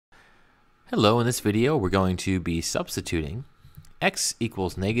Hello, in this video we're going to be substituting x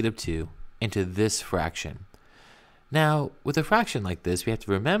equals -2 into this fraction. Now, with a fraction like this, we have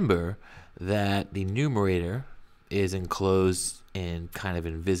to remember that the numerator is enclosed in kind of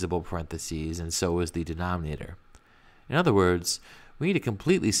invisible parentheses, and so is the denominator. In other words, we need to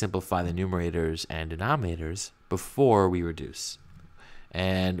completely simplify the numerators and denominators before we reduce.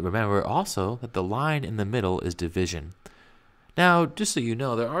 And remember also that the line in the middle is division. Now, just so you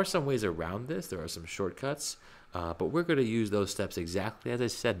know, there are some ways around this. There are some shortcuts, but we're going to use those steps exactly as I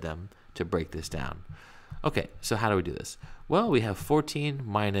said them to break this down. Okay, so how do we do this? Well, we have 14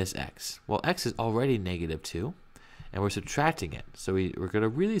 minus x. Well, x is already -2, and we're subtracting it. So we're going to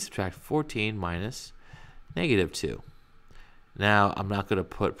really subtract 14 minus -2. Now, I'm not going to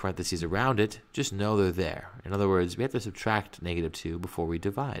put parentheses around it. Just know they're there. In other words, we have to subtract -2 before we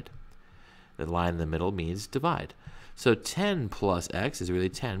divide. The line in the middle means divide. So 10 plus x is really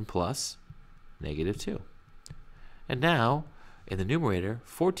 10 plus -2. And now, in the numerator,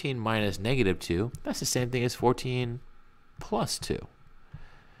 14 minus -2, that's the same thing as 14 plus 2.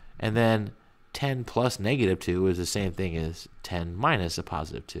 And then 10 plus -2 is the same thing as 10 minus a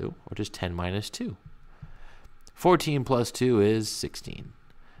positive 2, or just 10 minus 2. 14 plus 2 is 16.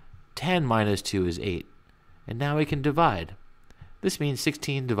 10 minus 2 is 8. And now we can divide. This means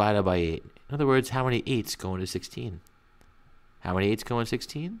 16 divided by 8. In other words, how many 8s go into 16? How many 8s go into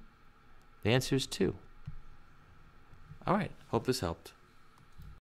 16? The answer is 2. All right, hope this helped.